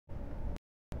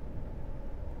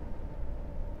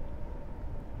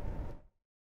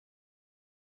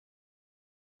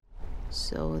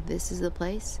So this is the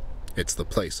place? It's the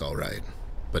place, all right,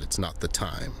 but it's not the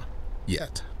time.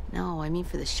 Yet. No, I mean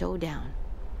for the showdown.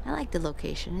 I like the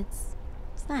location. It's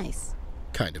nice.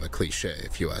 Kind of a cliche,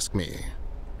 if you ask me.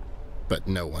 But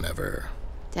no one ever...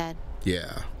 Dad?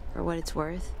 Yeah? For what it's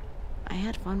worth, I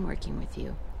had fun working with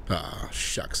you. Ah,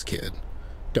 shucks, kid.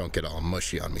 Don't get all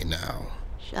mushy on me now.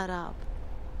 Shut up.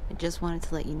 I just wanted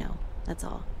to let you know. That's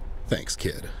all. Thanks,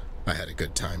 kid. I had a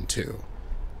good time, too.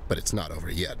 But it's not over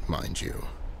yet, mind you.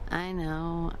 I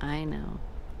know.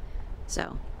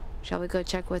 So, shall we go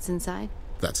check what's inside?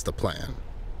 That's the plan.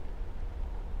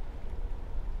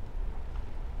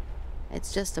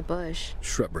 It's just a bush.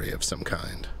 Shrubbery of some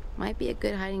kind. Might be a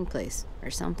good hiding place, or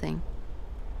something.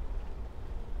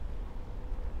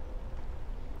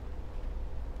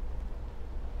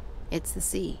 It's the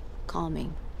sea.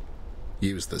 Calming.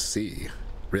 Use the sea.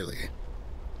 Really?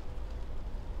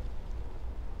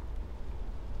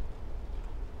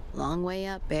 Long way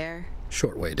up, Bear.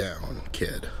 Short way down,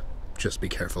 kid. Just be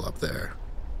careful up there.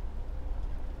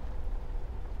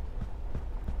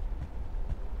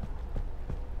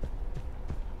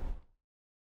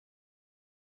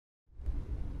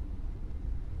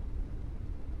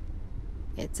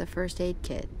 It's a first aid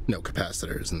kit. No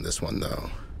capacitors in this one, though.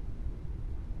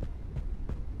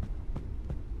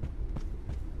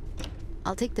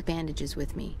 I'll take the bandages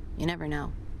with me. You never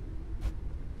know.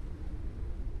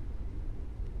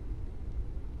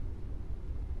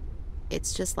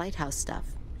 It's just lighthouse stuff.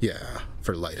 Yeah,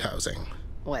 for lighthousing.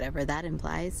 Whatever that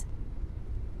implies.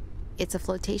 It's a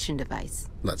flotation device.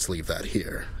 Let's leave that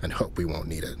here and hope we won't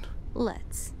need it.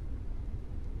 Let's.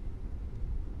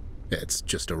 It's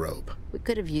just a rope. We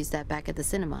could have used that back at the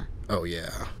cinema. Oh,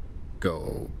 yeah.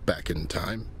 Go back in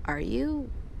time? Are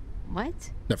you...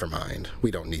 what? Never mind.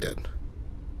 We don't need it.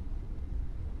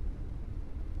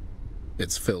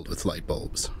 It's filled with light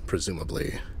bulbs,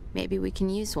 presumably. Maybe we can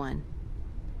use one.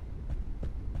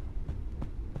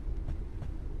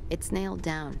 It's nailed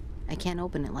down. I can't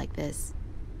open it like this.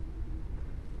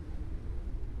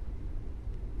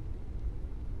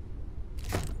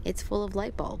 It's full of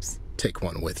light bulbs. Take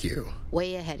one with you.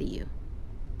 Way ahead of you.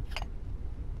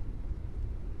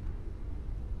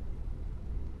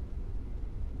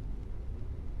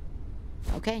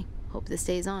 Okay, hope this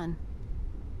stays on.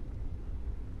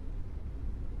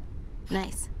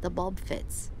 Nice, the bulb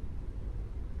fits.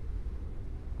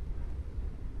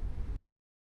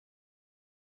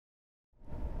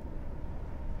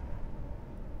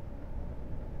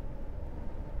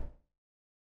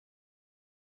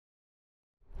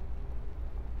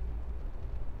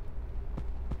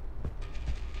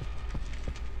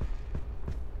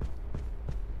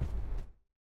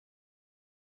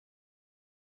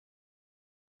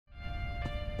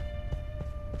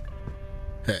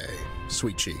 Hey,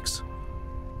 sweet cheeks.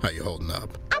 How you holding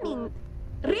up? I mean,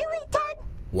 really, Ted?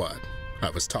 What? I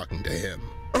was talking to him.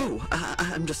 Oh,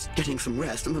 I'm just getting some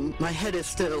rest. My head is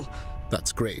still...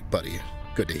 That's great, buddy.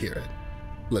 Good to hear it.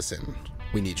 Listen,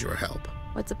 we need your help.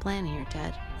 What's the plan here,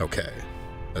 Ted? Okay.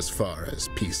 As far as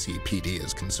PCPD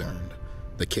is concerned,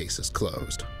 the case is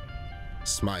closed.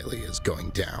 Smiley is going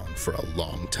down for a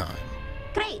long time.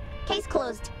 Great. Case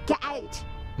closed. Get out.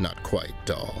 Not quite,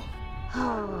 doll.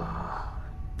 Oh.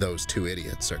 Those two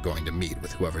idiots are going to meet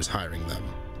with whoever's hiring them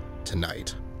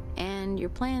tonight. And your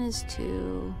plan is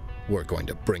to... We're going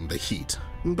to bring the heat.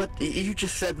 But you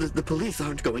just said that the police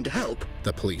aren't going to help.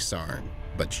 The police aren't,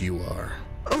 but you are.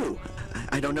 Oh,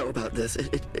 I don't know about this.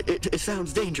 It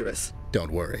sounds dangerous.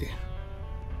 Don't worry.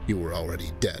 You were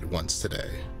already dead once today.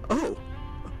 Oh,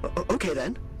 okay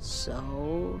then.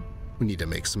 So... We need to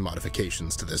make some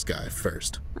modifications to this guy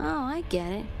first. Oh, I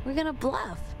get it. We're gonna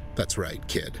bluff. That's right,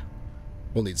 kid.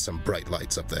 We'll need some bright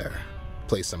lights up there.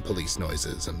 Play some police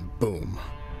noises, and boom.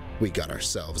 We got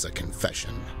ourselves a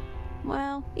confession.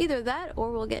 Well, either that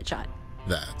or we'll get shot.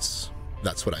 That's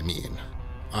what I mean.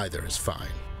 Either is fine.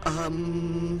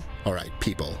 All right,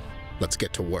 people. Let's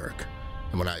get to work.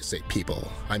 And when I say people,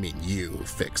 I mean you,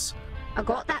 Fix. I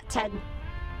got that, Ted.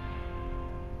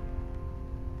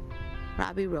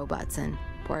 Robbie Robertson.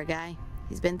 Poor guy.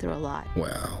 He's been through a lot.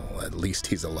 Well, at least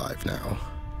he's alive now.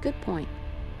 Good point.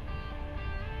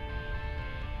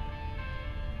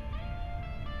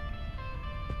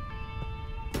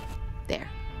 There.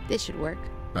 This should work.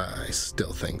 I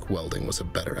still think welding was a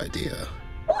better idea.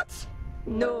 What?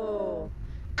 No.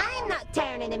 I'm not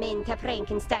turning him into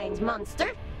Frankenstein's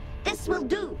monster. This will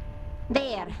do.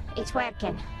 There. It's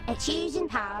working. It's using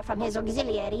power from his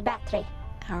auxiliary battery.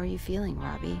 How are you feeling,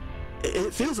 Robbie?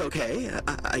 It feels okay,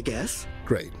 I guess.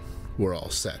 Great. We're all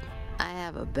set. I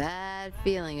have a bad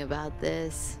feeling about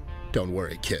this. Don't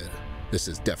worry, kid. This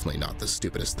is definitely not the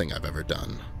stupidest thing I've ever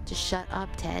done. Just shut up,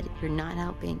 Ted. You're not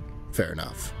helping. Fair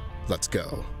enough. Let's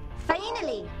go.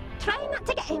 Finally! Try not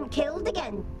to get him killed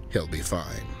again. He'll be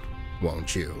fine,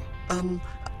 won't you?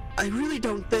 I really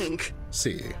don't think...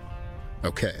 See.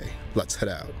 Okay, let's head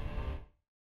out.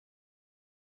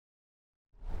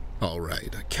 All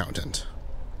right, accountant.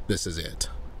 This is it.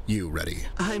 You ready?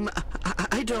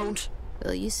 I don't...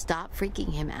 Will you stop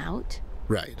freaking him out?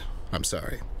 Right. I'm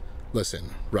sorry. Listen,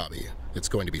 Robbie, it's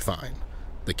going to be fine.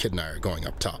 The kid and I are going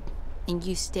up top. And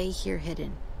you stay here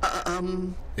hidden.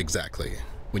 Exactly.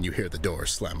 When you hear the door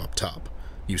slam up top,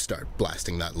 you start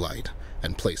blasting that light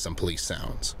and play some police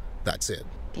sounds. That's it.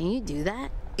 Can you do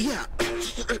that? Yeah,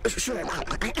 sure,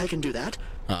 I can do that.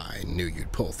 I knew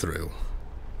you'd pull through.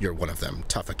 You're one of them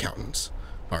tough accountants,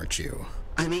 aren't you?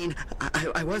 I mean,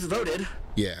 I was voted.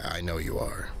 Yeah, I know you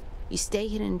are. You stay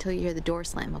hidden until you hear the door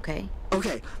slam, okay?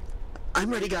 Okay, I'm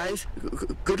ready, guys.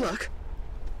 Good luck.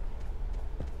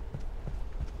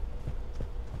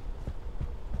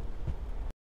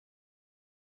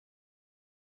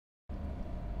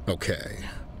 Okay,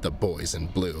 the boys in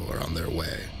blue are on their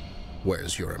way.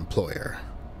 Where's your employer?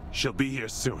 She'll be here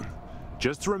soon.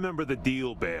 Just remember the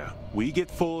deal, Bear. We get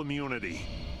full immunity.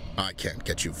 I can't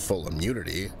get you full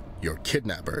immunity. You're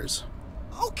kidnappers.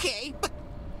 Okay, but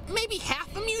maybe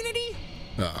half immunity?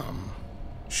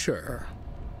 Sure.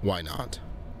 Why not?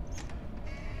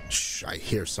 Shh, I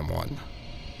hear someone.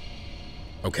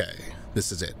 Okay,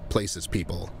 this is it. Places,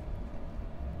 people.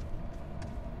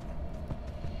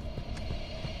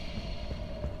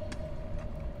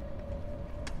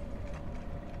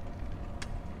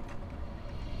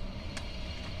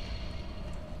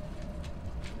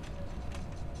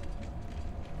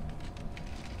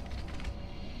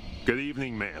 Good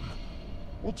evening, ma'am.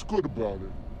 What's good about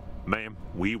it? Ma'am,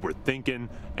 we were thinking,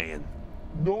 and...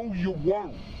 No, you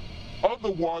won't.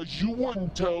 Otherwise, you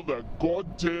wouldn't tell that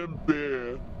goddamn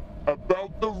bear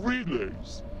about the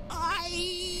relays.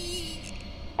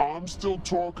 I'm still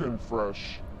talking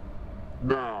fresh.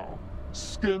 Now,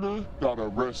 Skinner got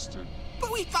arrested.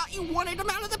 But we thought you wanted him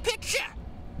out of the picture.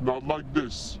 Not like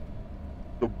this.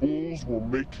 The bulls will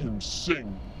make him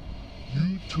sing.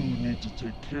 You two need to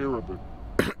take care of it.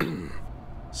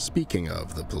 Speaking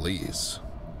of the police...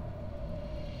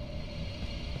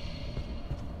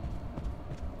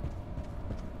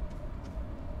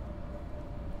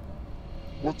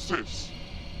 What's this?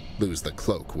 Lose the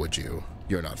cloak, would you?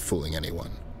 You're not fooling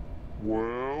anyone.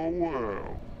 Well,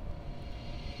 well.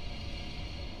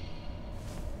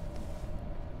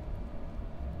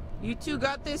 You two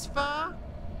got this far?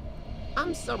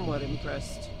 I'm somewhat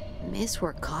impressed. Miss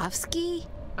Warkovsky?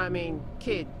 I mean,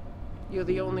 kid, you're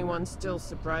the only one still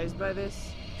surprised by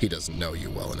this? He doesn't know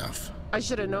you well enough. I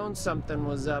should have known something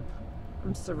was up.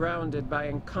 I'm surrounded by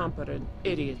incompetent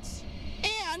idiots.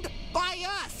 And by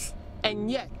us.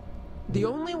 And yet, the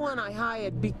only one I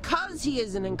hired because he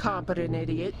is an incompetent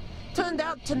idiot turned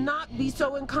out to not be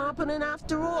so incompetent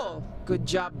after all. Good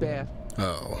job, Bear.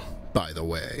 Oh, by the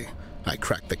way, I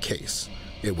cracked the case.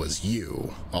 It was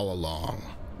you all along.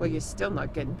 Well, you're still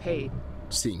not getting paid.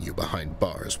 Seeing you behind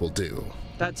bars will do.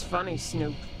 That's funny,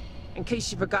 Snoop. In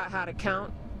case you forgot how to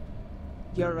count,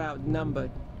 you're outnumbered.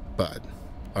 But,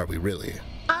 are we really?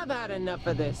 I've had enough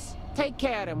of this. Take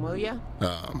care of him, will ya?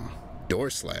 Door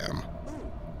slam? Oh,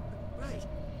 right.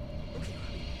 Okay,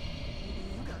 Robbie.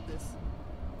 You got this.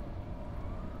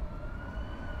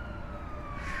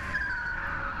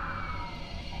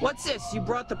 What's this? You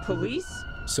brought the police?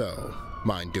 So,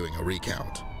 mind doing a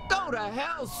recount? Go to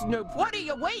hell, Snoop. What are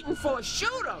you waiting for?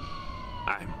 Shoot him!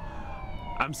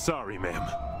 I'm sorry, ma'am.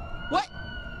 What?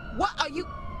 What are you...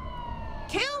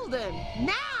 Killed him!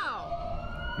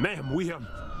 Now! Ma'am, we,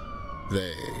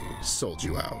 They sold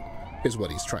you out, is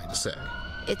what he's trying to say.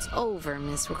 It's over,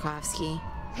 Miss Warkovsky.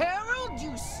 Harold,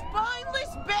 you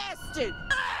spineless bastard!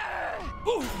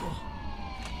 Harold!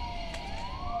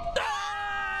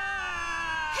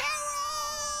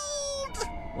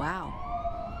 Wow.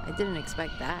 I didn't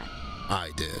expect that.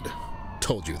 I did.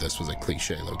 Told you this was a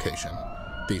cliché location.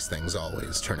 These things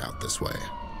always turn out this way.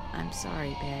 I'm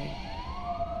sorry, Barry.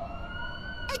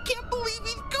 I can't believe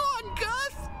he's gone,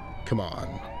 Gus! Come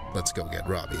on, let's go get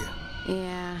Robbie.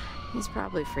 Yeah, he's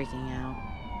probably freaking out.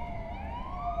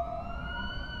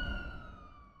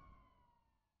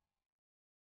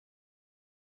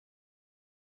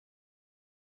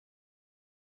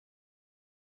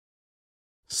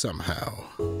 Somehow,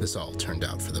 this all turned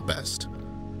out for the best.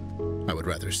 I would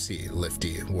rather see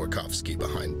Lifty Warkovsky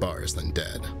behind bars than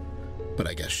dead, but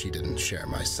I guess she didn't share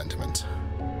my sentiment.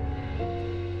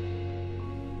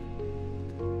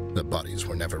 The bodies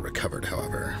were never recovered,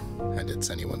 however, and it's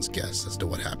anyone's guess as to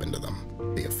what happened to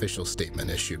them. The official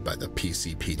statement issued by the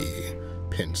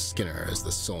PCPD pinned Skinner as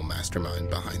the sole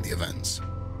mastermind behind the events.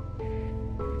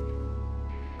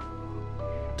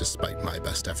 Despite my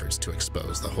best efforts to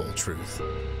expose the whole truth,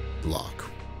 Locke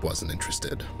wasn't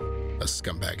interested. A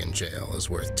scumbag in jail is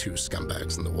worth 2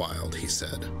 scumbags in the wild, he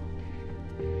said.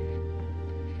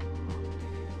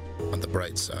 On the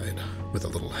bright side, with a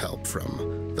little help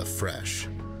from the Fresh,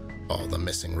 all the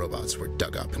missing robots were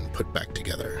dug up and put back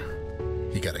together.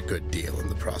 He got a good deal in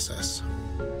the process.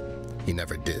 He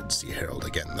never did see Harold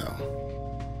again, though.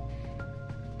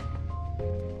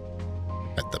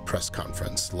 At the press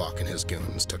conference, Locke and his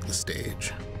goons took the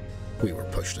stage. We were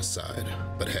pushed aside,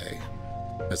 but hey,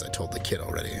 as I told the kid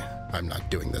already, I'm not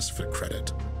doing this for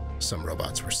credit. Some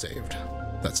robots were saved.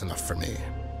 That's enough for me.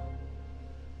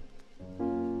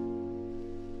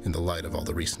 In the light of all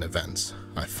the recent events,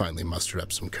 I finally mustered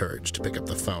up some courage to pick up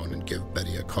the phone and give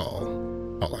Betty a call.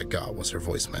 All I got was her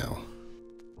voicemail.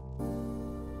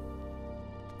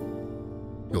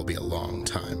 It'll be a long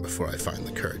time before I find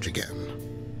the courage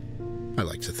again. I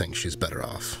like to think she's better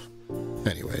off.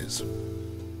 Anyways,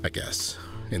 I guess,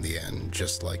 in the end,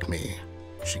 just like me,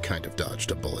 she kind of dodged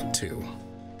a bullet too.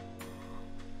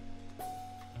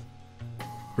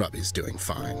 Robbie's doing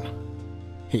fine.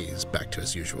 He's back to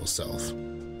his usual self.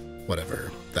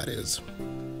 Whatever that is.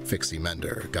 Fixie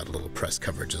Mender got a little press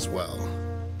coverage as well.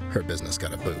 Her business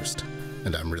got a boost,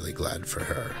 and I'm really glad for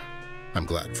her. I'm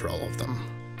glad for all of them.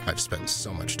 I've spent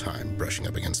so much time brushing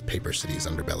up against Paper City's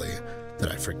underbelly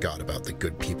that I forgot about the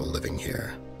good people living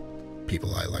here.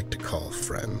 People I like to call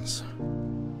friends.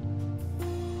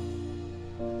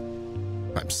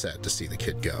 I'm sad to see the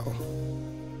kid go,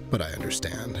 but I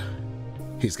understand.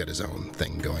 He's got his own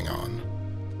thing going on.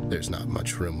 There's not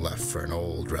much room left for an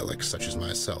old relic such as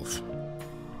myself.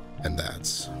 And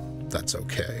that's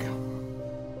okay.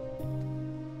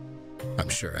 I'm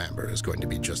sure Amber is going to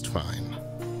be just fine.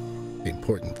 The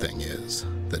important thing is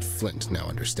that Flint now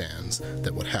understands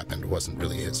that what happened wasn't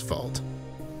really his fault.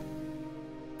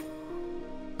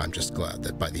 I'm just glad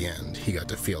that by the end, he got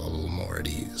to feel a little more at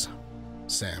ease.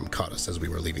 Sam caught us as we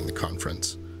were leaving the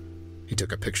conference. He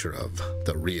took a picture of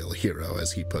the real hero,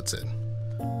 as he puts it.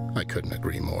 I couldn't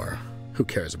agree more. Who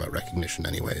cares about recognition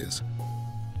anyways?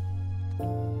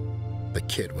 The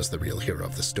kid was the real hero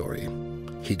of the story.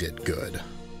 He did good.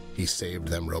 He saved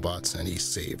them robots, and he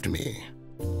saved me.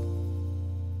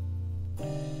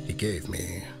 He gave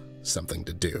me something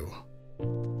to do.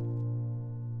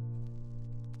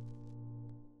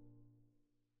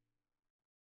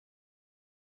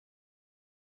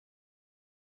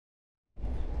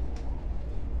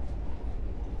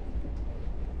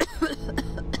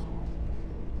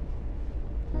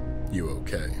 You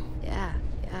okay? Yeah.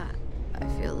 I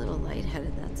feel a little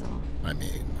lightheaded, that's all. I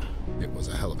mean, it was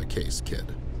a hell of a case,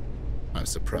 kid. I'm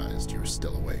surprised you're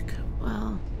still awake.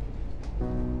 Well,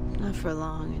 not for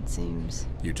long, it seems.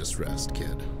 You just rest,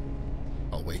 kid.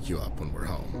 I'll wake you up when we're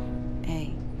home.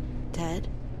 Hey, Ted?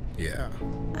 Yeah.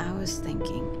 I was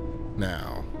thinking...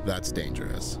 Now, that's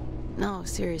dangerous. No,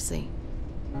 seriously.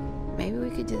 Maybe we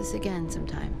could do this again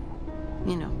sometime.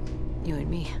 You know, you and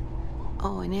me.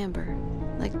 Oh, and Amber.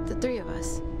 Like the 3 of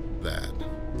us.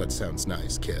 That sounds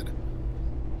nice, kid.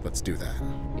 Let's do that.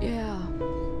 Yeah.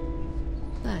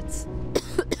 Let's.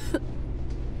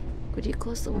 Could you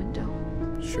close the window?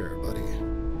 Sure, buddy.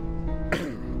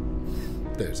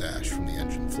 There's ash from the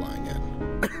engine flying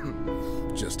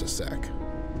in. Just a sec.